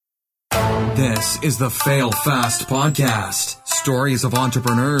This is the Fail Fast podcast. Stories of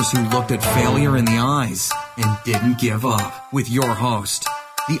entrepreneurs who looked at failure in the eyes and didn't give up. With your host,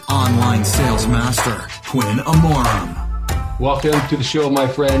 the online sales master, Quinn Amorum. Welcome to the show, my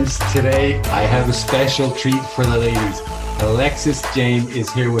friends. Today, I have a special treat for the ladies. Alexis Jane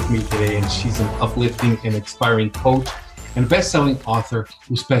is here with me today, and she's an uplifting and inspiring coach and best-selling author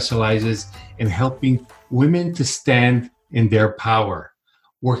who specializes in helping women to stand in their power,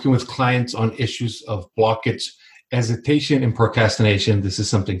 working with clients on issues of blockage, hesitation, and procrastination. This is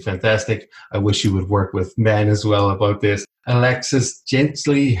something fantastic. I wish you would work with men as well about this. Alexis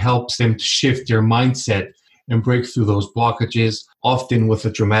gently helps them to shift their mindset and break through those blockages, often with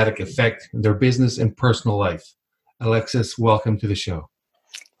a dramatic effect in their business and personal life. Alexis, welcome to the show.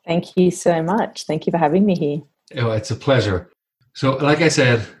 Thank you so much. Thank you for having me here. Oh, it's a pleasure. So, like I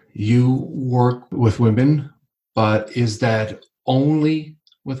said, you work with women, but is that only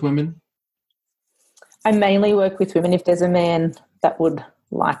with women? I mainly work with women. If there's a man that would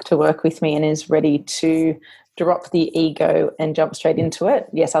like to work with me and is ready to drop the ego and jump straight into it,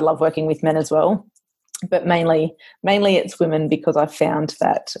 yes, I love working with men as well. But mainly it's women, because I've found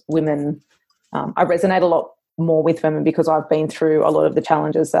that women, I resonate a lot more with women because I've been through a lot of the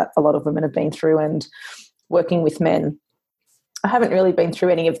challenges that a lot of women have been through, and working with men, I haven't really been through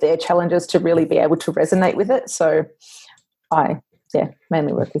any of their challenges to really be able to resonate with it. So I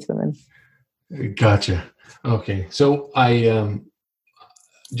mainly work with women. Gotcha. Okay. So I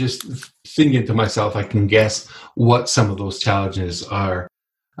just thinking to myself, I can guess what some of those challenges are.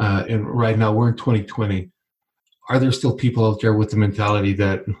 And right now we're in 2020. Are there still people out there with the mentality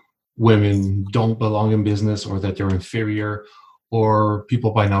that women don't belong in business, or that they're inferior, or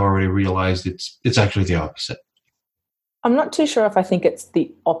people by now already realized it's actually the opposite? I'm not too sure if I think it's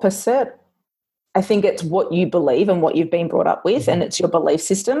the opposite. I think it's what you believe and what you've been brought up with, and it's your belief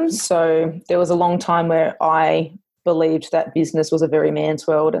systems. So there was a long time where I believed that business was a very man's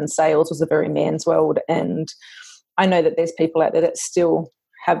world and sales was a very man's world. And I know that there's people out there that still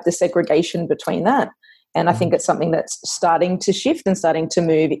have the segregation between that. And I think it's something that's starting to shift and starting to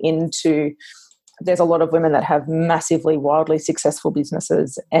move into, there's a lot of women that have massively, wildly successful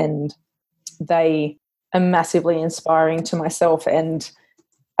businesses, and they are massively inspiring to myself. And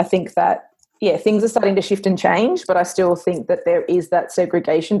I think that, things are starting to shift and change, but I still think that there is that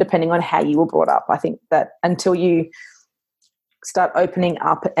segregation depending on how you were brought up. I think that until you start opening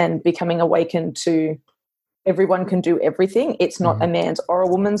up and becoming awakened to everyone can do everything, it's not a man's or a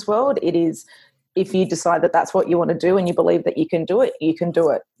woman's world. It is, if you decide that that's what you want to do and you believe that you can do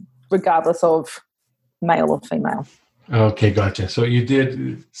it regardless of male or female. Okay, gotcha. So you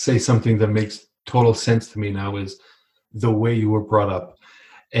did say something that makes total sense to me now, is the way you were brought up.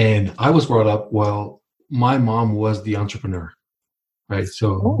 And I was brought up, well, my mom was the entrepreneur, right?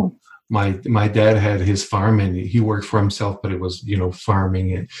 So my dad had his farm and he worked for himself, but it was,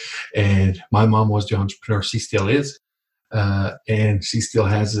 farming. And my mom was the entrepreneur. She still is. And she still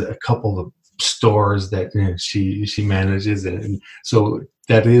has a couple of stores that she manages. And so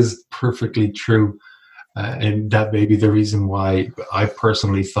that is perfectly true. And that may be the reason why I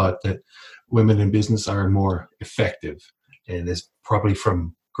personally thought that women in business are more effective. And it's probably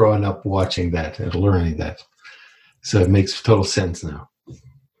from growing up watching that and learning that. So it makes total sense now.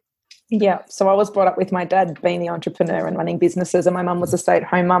 Yeah. So I was brought up with my dad being the entrepreneur and running businesses, and my mum was a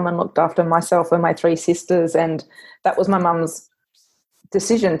stay-at-home mum and looked after myself and my three sisters. And that was my mum's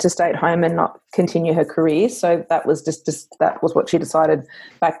decision, to stay at home and not continue her career. So that was just that was what she decided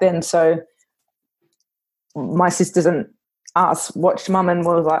back then. So my sisters and us watched mum and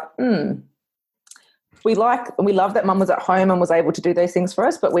was like, we love that mum was at home and was able to do those things for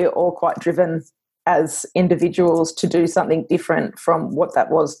us, but we were all quite driven as individuals to do something different from what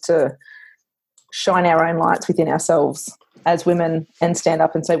that was, to shine our own lights within ourselves as women and stand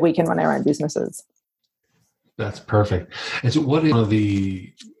up and say we can run our own businesses. That's perfect. And so what is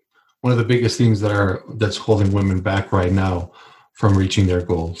one of the biggest things that's holding women back right now from reaching their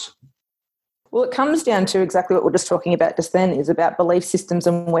goals? Well, it comes down to exactly what we're just talking about just then, is about belief systems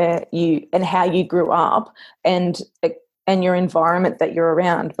and how you grew up and your environment that you're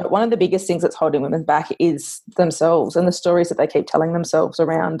around. But one of the biggest things that's holding women back is themselves and the stories that they keep telling themselves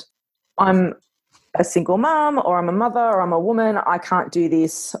around, I'm a single mom, or I'm a mother, or I'm a woman, I can't do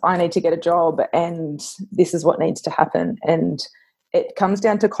this, I need to get a job, and this is what needs to happen. And it comes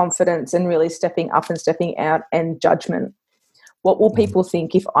down to confidence and really stepping up and stepping out, and judgment. What will people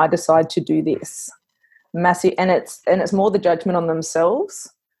think if I decide to do this? Massive, and it's more the judgment on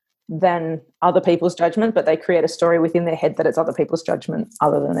themselves than other people's judgment, but they create a story within their head that it's other people's judgment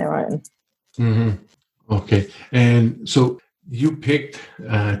other than their own. Okay. And so you picked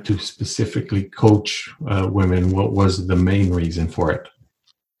to specifically coach women. What was the main reason for it?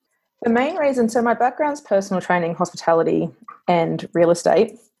 The main reason, so my background's personal training, hospitality, and real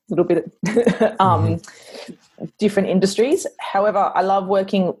estate, a little bit different industries. However, I love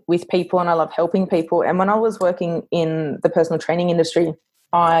working with people and I love helping people. And when I was working in the personal training industry,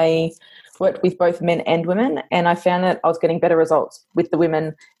 I worked with both men and women, and I found that I was getting better results with the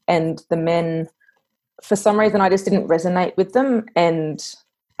women, and the men, for some reason, I just didn't resonate with them, and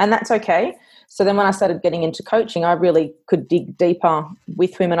that's okay. So then when I started getting into coaching, I really could dig deeper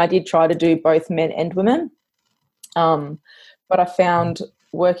with women. I did try to do both men and women, but I found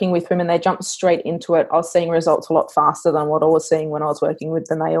working with women, they jumped straight into it. I was seeing results a lot faster than what I was seeing when I was working with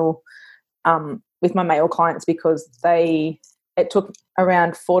the male, with my male clients, because it took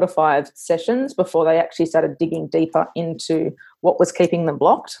around 4 to 5 sessions before they actually started digging deeper into what was keeping them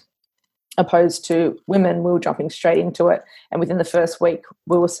blocked, opposed to women, we were jumping straight into it. And within the first week,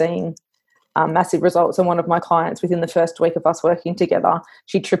 we were seeing massive results. And one of my clients, within the first week of us working together,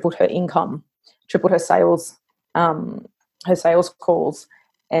 she tripled her income, tripled her sales calls,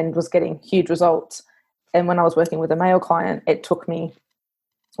 and was getting huge results. And when I was working with a male client, it took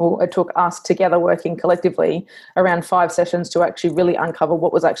us together, working collectively, around 5 sessions to actually really uncover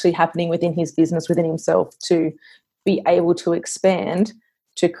what was actually happening within his business, within himself, to be able to expand,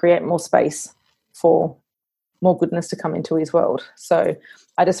 to create more space for more goodness to come into his world. So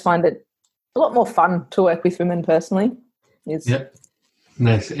I just find it a lot more fun to work with women personally. Yeah,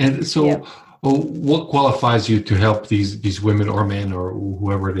 nice. And so what qualifies you to help these women or men or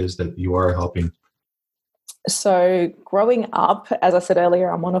whoever it is that you are helping? So growing up, as I said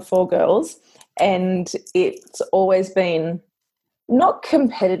earlier, I'm one of 4 girls, and it's always been not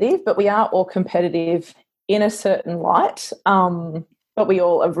competitive, but we are all competitive in a certain light. But we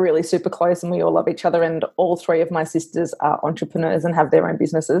all are really super close and we all love each other, and all 3 of my sisters are entrepreneurs and have their own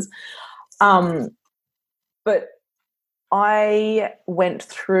businesses. But I went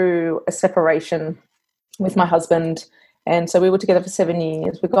through a separation with my husband, and so we were together for 7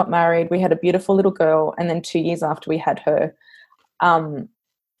 years. We got married. We had a beautiful little girl, and then 2 years after we had her, our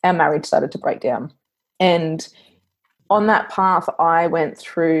marriage started to break down. And on that path, I went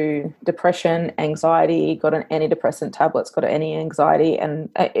through depression, anxiety, got an antidepressant tablets, got an anti-anxiety, and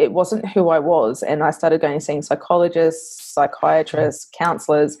it wasn't who I was. And I started going and seeing psychologists, psychiatrists,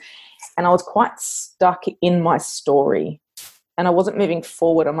 counselors, and I was quite stuck in my story, and I wasn't moving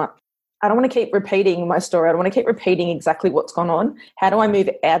forward. I'm like, I don't want to keep repeating my story. I don't want to keep repeating exactly what's gone on. How do I move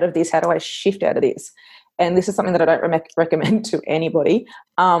out of this? How do I shift out of this? And this is something that I don't recommend to anybody.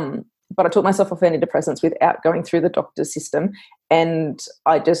 But I took myself off antidepressants without going through the doctor's system, and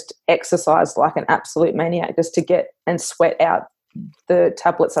I just exercised like an absolute maniac just to get and sweat out the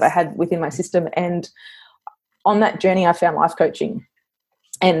tablets that I had within my system. And on that journey, I found life coaching.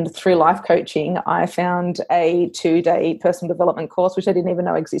 And through life coaching, I found a 2-day personal development course, which I didn't even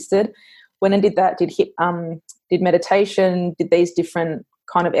know existed. Went and did that, did meditation, did these different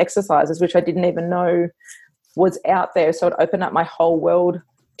kind of exercises, which I didn't even know was out there. So it opened up my whole world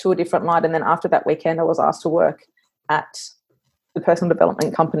to a different light. And then after that weekend, I was asked to work at the personal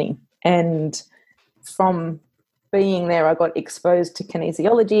development company. And from being there, I got exposed to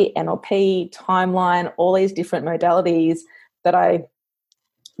kinesiology, NLP, timeline, all these different modalities that I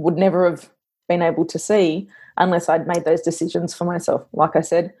would never have been able to see unless I'd made those decisions for myself. Like I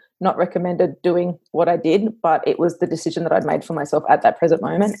said, not recommended doing what I did, but it was the decision that I'd made for myself at that present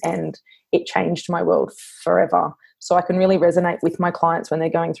moment, and it changed my world forever. So I can really resonate with my clients when they're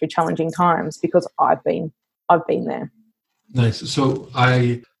going through challenging times, because I've been there. Nice. So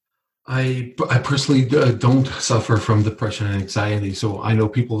I personally don't suffer from depression and anxiety. So I know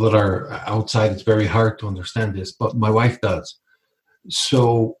people that are outside, it's very hard to understand this, but my wife does.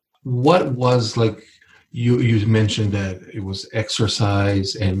 So what was, like, you mentioned that it was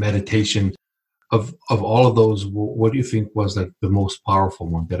exercise and meditation. Of all of those, what do you think was like the most powerful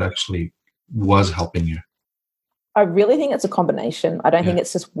one that actually was helping you? I really think it's a combination. I don't think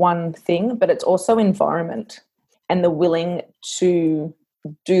it's just one thing, but it's also environment and the willing to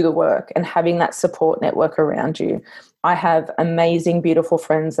do the work and having that support network around you. I have amazing, beautiful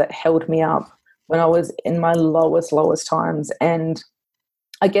friends that held me up when I was in my lowest times. And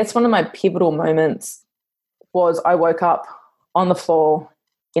I guess one of my pivotal moments was I woke up on the floor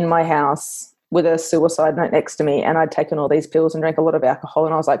in my house with a suicide note next to me, and I'd taken all these pills and drank a lot of alcohol,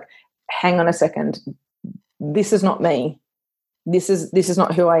 and I was like, hang on a second, this is not me. This is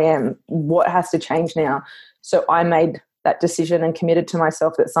not who I am. What has to change now? So I made that decision and committed to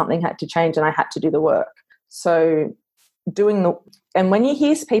myself that something had to change and I had to do the work. So doing the, and when you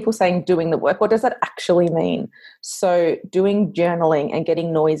hear people saying doing the work, what does that actually mean? So doing journaling and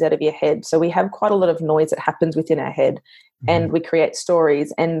getting noise out of your head. So we have quite a lot of noise that happens within our head, and we create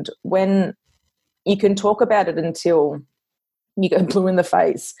stories. And when you can talk about it until you go blue in the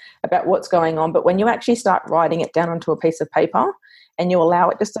face about what's going on, but when you actually start writing it down onto a piece of paper and you allow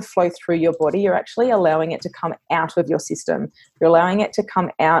it just to flow through your body, you're actually allowing it to come out of your system. You're allowing it to come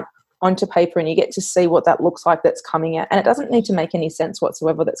out onto paper, and you get to see what that looks like that's coming out. And it doesn't need to make any sense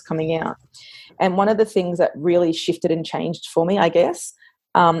whatsoever that's coming out. And one of the things that really shifted and changed for me, I guess,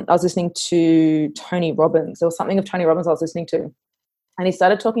 I was listening to Tony Robbins. There was something of Tony Robbins I was listening to, and he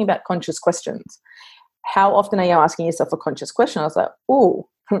started talking about conscious questions. How often are you asking yourself a conscious question? I was like, oh,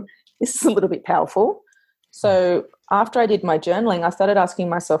 this is a little bit powerful. So after I did my journaling, I started asking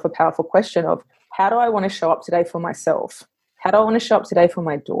myself a powerful question of, how do I want to show up today for myself? How do I want to show up today for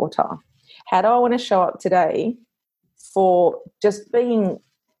my daughter? How do I want to show up today for just being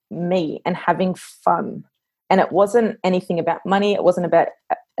me and having fun? And it wasn't anything about money. It wasn't about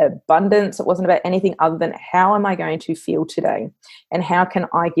abundance. It wasn't about anything other than, how am I going to feel today? And how can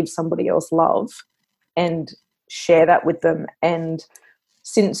I give somebody else love and share that with them? And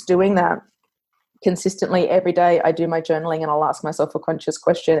since doing that consistently every day, I do my journaling and I'll ask myself a conscious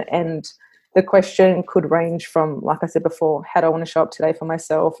question. And the question could range from, like I said before, how do I want to show up today for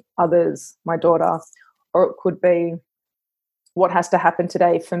myself, others, my daughter? Or it could be, what has to happen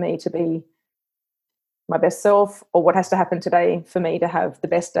today for me to be my best self? Or what has to happen today for me to have the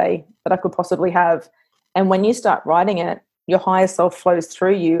best day that I could possibly have? And when you start writing it, your higher self flows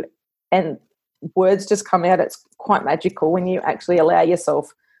through you and words just come out. It's quite magical when you actually allow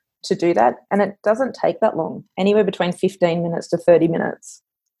yourself to do that. And it doesn't take that long, anywhere between 15 minutes to 30 minutes.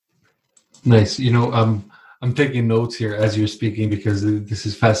 Nice. I'm taking notes here as you're speaking, because this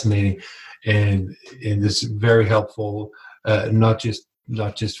is fascinating, and this is very helpful. Not just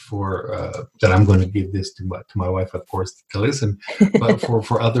for that I'm going to give this to my wife, of course, to listen, but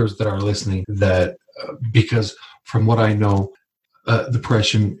for others that are listening. That because from what I know,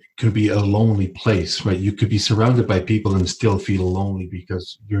 depression could be a lonely place, right? You could be surrounded by people and still feel lonely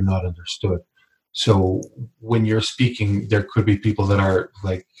because you're not understood. So when you're speaking, there could be people that are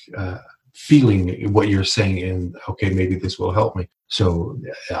like feeling what you're saying, and okay, maybe this will help me. So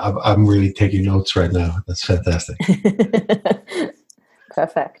I'm really taking notes right now. That's fantastic.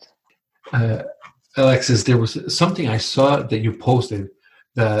 Perfect. Alexis, there was something I saw that you posted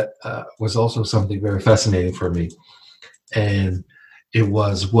that was also something very fascinating for me, and it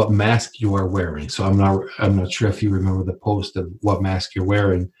was what mask you are wearing. So I'm not sure if you remember the post of what mask you're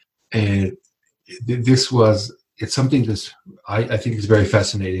wearing, and it's something that's I think is very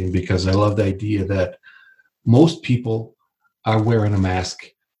fascinating, because I love the idea that most people are wearing a mask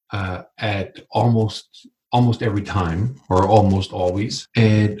at almost every time, or almost always.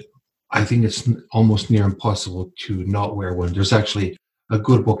 And I think it's almost near impossible to not wear one. There's actually a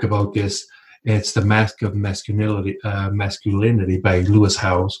good book about this. It's The Mask of Masculinity by Lewis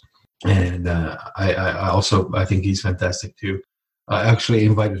Howes. And I think he's fantastic too. I actually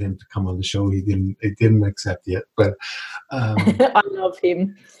invited him to come on the show. He didn't accept yet, but I love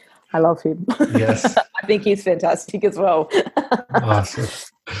him. Yes. I think he's fantastic as well. Awesome.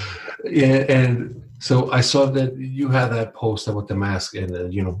 Yeah, and so I saw that you had that post about the mask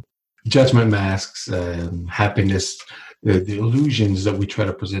and judgment masks and happiness, the illusions that we try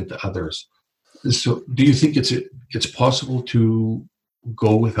to present to others. So, do you think it's possible to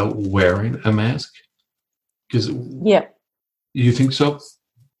go without wearing a mask? Because yeah. You think so?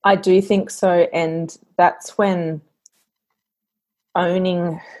 I do think so, and that's when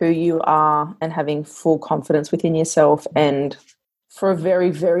owning who you are and having full confidence within yourself. And for a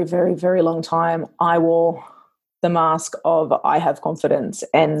very, very, very, very long time, I wore the mask of I have confidence,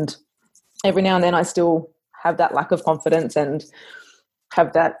 and every now and then I still have that lack of confidence and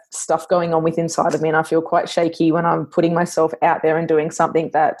have that stuff going on within inside of me, and I feel quite shaky when I'm putting myself out there and doing something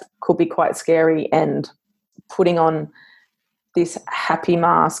that could be quite scary, and putting on this happy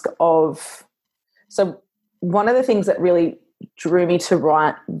mask of. So one of the things that really drew me to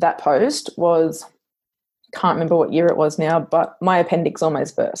write that post was, can't remember what year it was now, but my appendix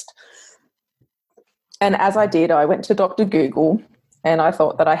almost burst. And as I did, I went to Dr. Google and I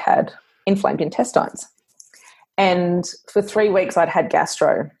thought that I had inflamed intestines. And for 3 weeks I'd had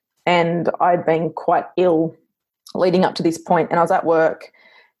gastro, and I'd been quite ill leading up to this point. And I was at work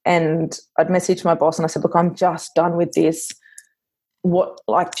and I'd messaged my boss and I said, look, I'm just done with this. Do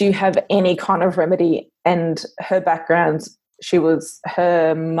you have any kind of remedy? And her background,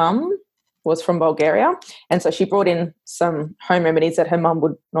 her mum was from Bulgaria. And so she brought in some home remedies that her mum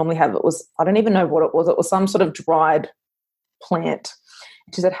would normally have. It was, I don't even know what it was. It was some sort of dried plant.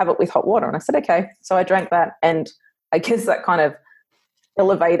 She said, have it with hot water. And I said, okay. So I drank that, and I guess that kind of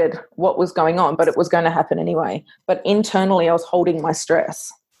elevated what was going on, but it was going to happen anyway. But internally, I was holding my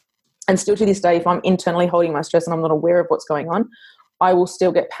stress. And still to this day, if I'm internally holding my stress and I'm not aware of what's going on, I will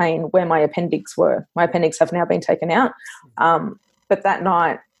still get pain where my appendix were. My appendix have now been taken out. But that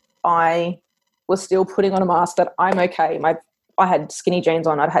night, I was still putting on a mask that I'm okay. I had skinny jeans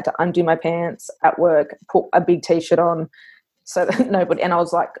on. I'd had to undo my pants at work, put a big T-shirt on so that nobody, and I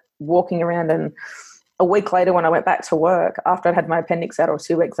was like walking around, and a week later when I went back to work after I'd had my appendix out, or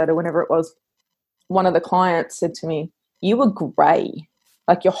 2 weeks later, whenever it was, one of the clients said to me, you were grey.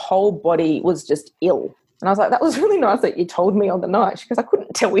 Like your whole body was just ill. And I was like, that was really nice that you told me on the night. She goes, I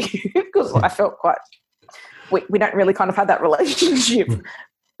couldn't tell you because I felt quite, we don't really kind of have that relationship.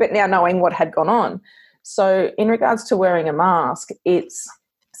 But now knowing what had gone on. So in regards to wearing a mask, it's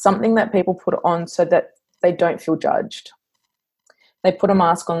something that people put on so that they don't feel judged. They put a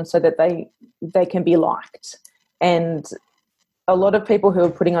mask on so that they can be liked. And a lot of people who are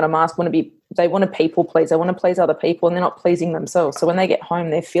putting on a mask want to people please. They want to please other people, and they're not pleasing themselves. So when they get home,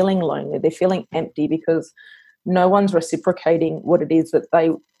 they're feeling lonely. They're feeling empty because no one's reciprocating what it is that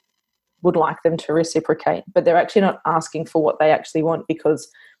they would like them to reciprocate. But they're actually not asking for what they actually want because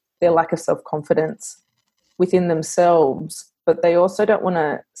their lack of self-confidence within themselves. But they also don't want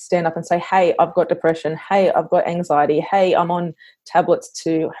to stand up and say, hey, I've got depression. Hey, I've got anxiety. Hey, I'm on tablets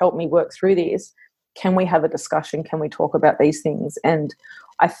to help me work through this. Can we have a discussion? Can we talk about these things? And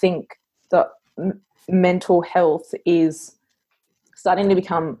I think that mental health is starting to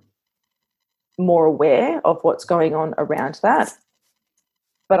become more aware of what's going on around that.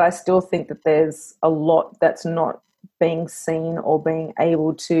 But I still think that there's a lot that's not being seen or being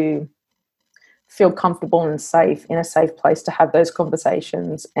able to feel comfortable and safe in a safe place to have those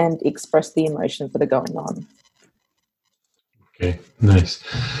conversations and express the emotions that are going on. Okay, nice.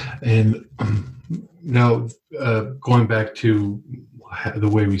 And now going back to the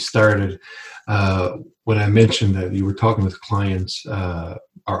way we started, when I mentioned that you were talking with clients,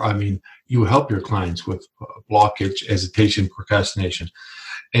 you help your clients with blockage, hesitation, procrastination.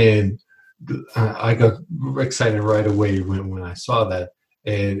 And I got excited right away when I saw that.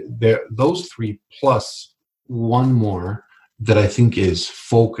 And those three plus one more that I think is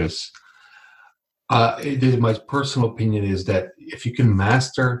focus. My personal opinion is that if you can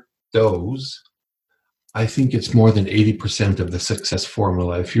master those, I think it's more than 80% of the success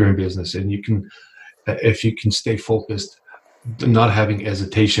formula if you're in business, and if you can stay focused, not having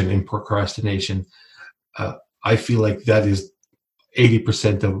hesitation and procrastination. I feel like that is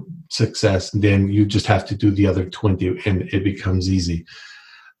 80% of success. And then you just have to do the other 20 and it becomes easy.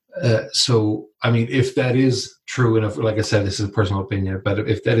 So, I mean, if that is true, and like I said, this is a personal opinion, but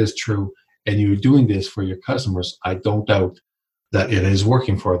if that is true and you're doing this for your customers, I don't doubt that it is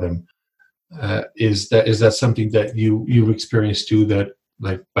working for them. Is that something that you've experienced too, that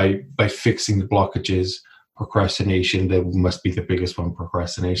like by fixing the blockages, procrastination, that must be the biggest one,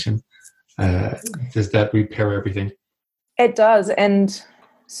 procrastination. Does that repair everything? It does. And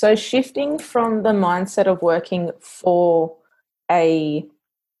so shifting from the mindset of working for an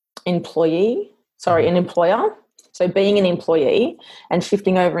employer, so being an employee and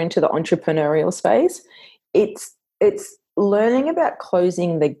shifting over into the entrepreneurial space, it's learning about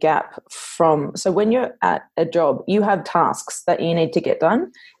closing the gap so when you're at a job, you have tasks that you need to get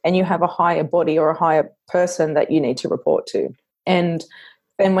done, and you have a higher body or a higher person that you need to report to. And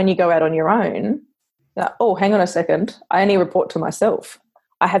then when you go out on your own, hang on a second, I only report to myself.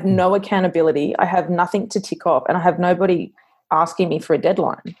 I have no accountability. I have nothing to tick off, and I have nobody asking me for a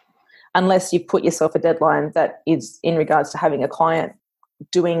deadline, unless you put yourself a deadline that is in regards to having a client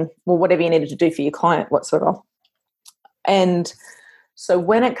doing whatever you needed to do for your client whatsoever. And so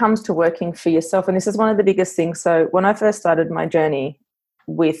when it comes to working for yourself, and this is one of the biggest things, so when I first started my journey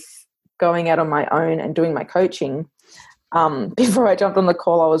with going out on my own and doing my coaching, before I jumped on the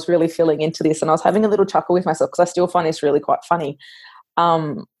call, I was really feeling into this, and I was having a little chuckle with myself because I still find this really quite funny.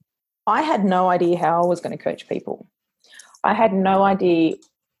 I had no idea how I was going to coach people. I had no idea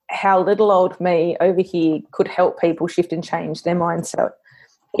how little old me over here could help people shift and change their mindset.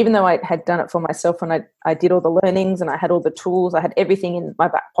 Even though I had done it for myself, and I did all the learnings and I had all the tools, I had everything in my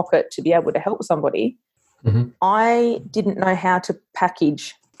back pocket to be able to help somebody, I didn't know how to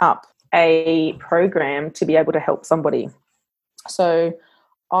package up a program to be able to help somebody. So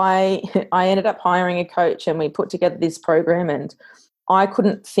I ended up hiring a coach, and we put together this program, and I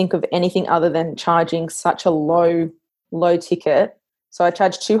couldn't think of anything other than charging such a low ticket. So I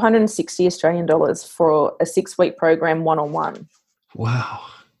charged 260 Australian dollars for a 6-week program, one-on-one. Wow.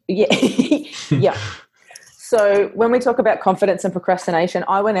 Yeah. Yeah. So when we talk about confidence and procrastination,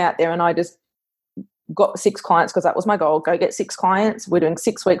 I went out there and I just got 6 clients because that was my goal. Go get 6 clients. We're doing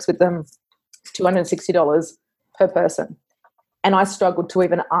 6 weeks with them, $260 per person. And I struggled to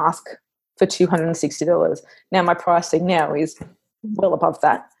even ask for $260. Now my pricing now is well above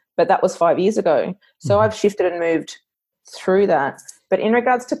that, but that was 5 years ago. So I've shifted and moved through that. But in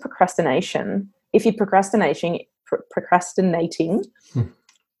regards to procrastination, if you're procrastinating,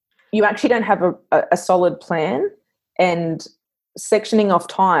 you actually don't have a solid plan and sectioning off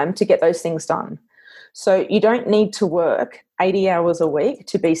time to get those things done. So you don't need to work 80 hours a week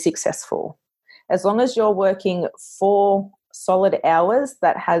to be successful. As long as you're working 4 solid hours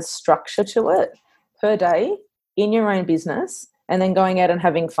that has structure to it per day in your own business and then going out and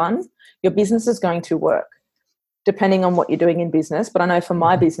having fun, your business is going to work depending on what you're doing in business. But I know for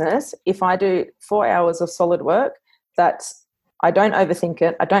my business, if I do 4 hours of solid work, I don't overthink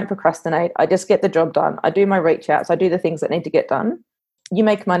it. I don't procrastinate. I just get the job done. I do my reach outs. I do the things that need to get done. You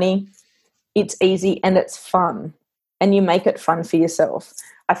make money. It's easy and it's fun. And you make it fun for yourself.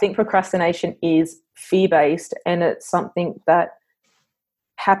 I think procrastination is fear-based and it's something that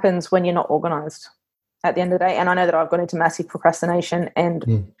happens when you're not organized at the end of the day. And I know that I've gone into massive procrastination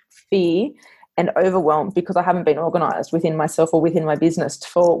and fear and overwhelmed because I haven't been organized within myself or within my business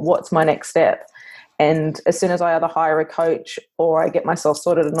for what's my next step. And as soon as I either hire a coach or I get myself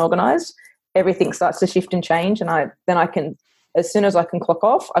sorted and organized, everything starts to shift and change. And then I can, as soon as I can clock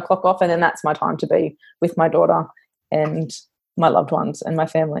off, I clock off, and then that's my time to be with my daughter and my loved ones and my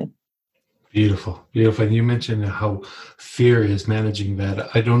family. Beautiful, beautiful. And you mentioned how fear is managing that.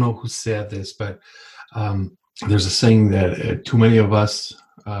 I don't know who said this, but there's a saying that too many of us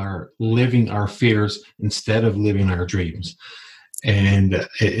are living our fears instead of living our dreams. And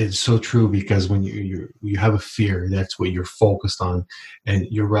it's so true, because when you have a fear, that's what you're focused on, and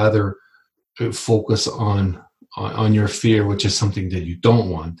you rather focus on your fear, which is something that you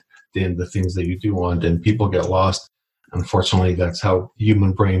don't want, than the things that you do want. And people get lost. Unfortunately, that's how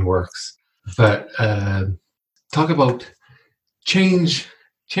human brain works. But talk about change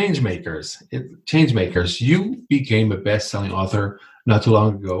makers. You became a best-selling author not too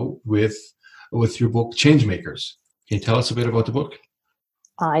long ago with your book Changemakers. Can you tell us a bit about the book?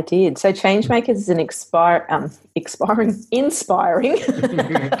 I did. So Changemakers is an inspiring.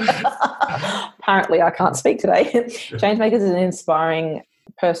 Apparently I can't speak today. Changemakers is an inspiring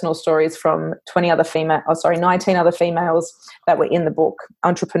personal stories from 19 other females that were in the book,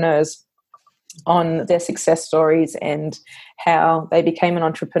 entrepreneurs, on their success stories and how they became an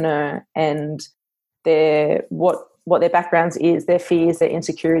entrepreneur and what their backgrounds is, their fears, their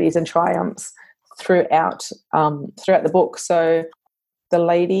insecurities and triumphs throughout the book. So the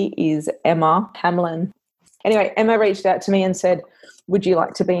lady is Emma Hamlin. Anyway, Emma reached out to me and said, would you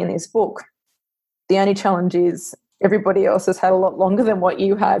like to be in this book? The only challenge is everybody else has had a lot longer than what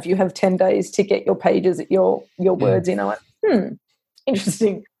you have. You have 10 days to get your pages, your words in. I went,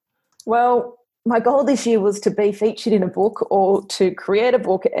 interesting. Well, my goal this year was to be featured in a book or to create a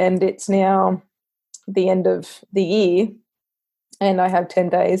book, and it's now the end of the year and I have 10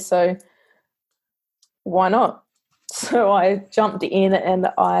 days. So why not? So I jumped in and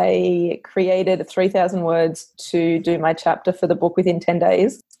I created 3,000 words to do my chapter for the book within 10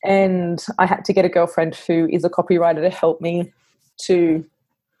 days. And I had to get a girlfriend who is a copywriter to help me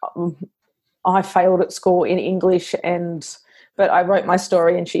I failed at school in English, but I wrote my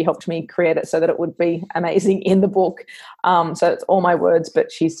story and she helped me create it so that it would be amazing in the book. So it's all my words,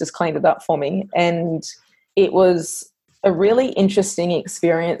 but she's just cleaned it up for me. And it was a really interesting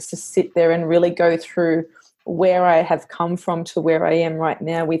experience to sit there and really go through where I have come from to where I am right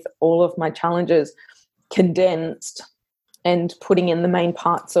now with all of my challenges condensed and putting in the main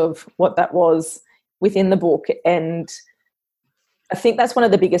parts of what that was within the book. And I think that's one of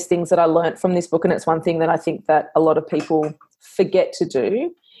the biggest things that I learned from this book, and it's one thing that I think that a lot of people forget to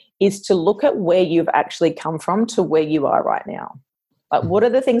do, is to look at where you've actually come from to where you are right now. Like, what are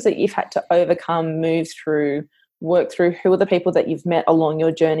the things that you've had to overcome, move through, work through? Who are the people that you've met along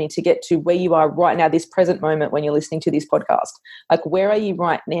your journey to get to where you are right now, this present moment when you're listening to this podcast? Like, where are you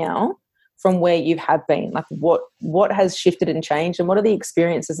right now from where you have been? Like, what has shifted and changed, and what are the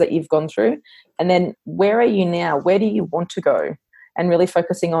experiences that you've gone through? And then where are you now? Where do you want to go? And really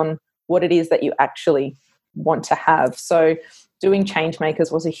focusing on what it is that you actually want to have. So doing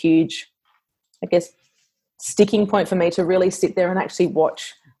Changemakers was a huge, I guess, sticking point for me to really sit there and actually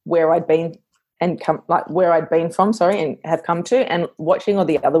watch where I'd been and and have come to, and watching all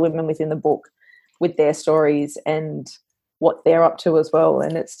the other women within the book with their stories and what they're up to as well.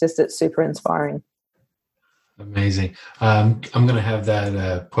 And it's super inspiring. Amazing. I'm going to have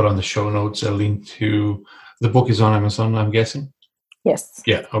that put on the show notes, a link to The book is on Amazon, I'm guessing. Yes.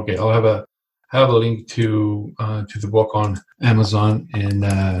 Yeah. Okay. I'll have a link to the book on Amazon,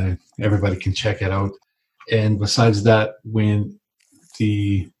 and everybody can check it out. And besides that, when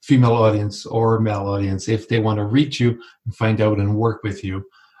the female audience or male audience, if they want to reach you and find out and work with you,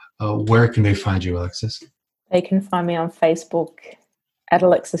 where can they find you, Alexis? They can find me on Facebook at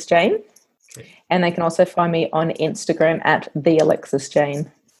Alexis Jane. Okay. And they can also find me on Instagram at the Alexis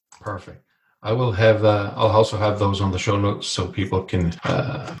Jane. Perfect. I will have. I'll also have those on the show notes so people can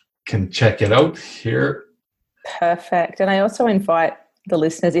check it out here. Perfect. And I also invite the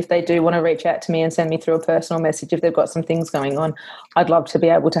listeners, if they do want to reach out to me and send me through a personal message, if they've got some things going on, I'd love to be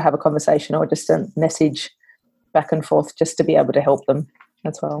able to have a conversation or just a message back and forth just to be able to help them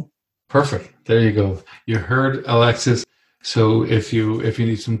as well. Perfect. There you go. You heard Alexis. So if you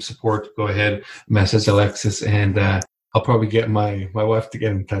need some support, go ahead, message Alexis, and I'll probably get my wife to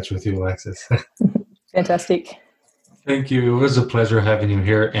get in touch with you, Alexis. Fantastic. Thank you. It was a pleasure having you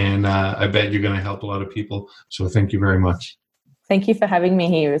here, and I bet you're going to help a lot of people. So thank you very much. Thank you for having me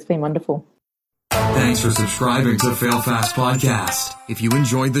here. It's been wonderful. Thanks for subscribing to the Fail Fast Podcast. If you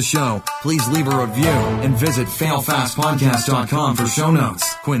enjoyed the show, please leave a review and visit failfastpodcast.com for show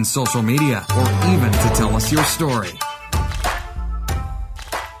notes, Quinn's social media, or even to tell us your story.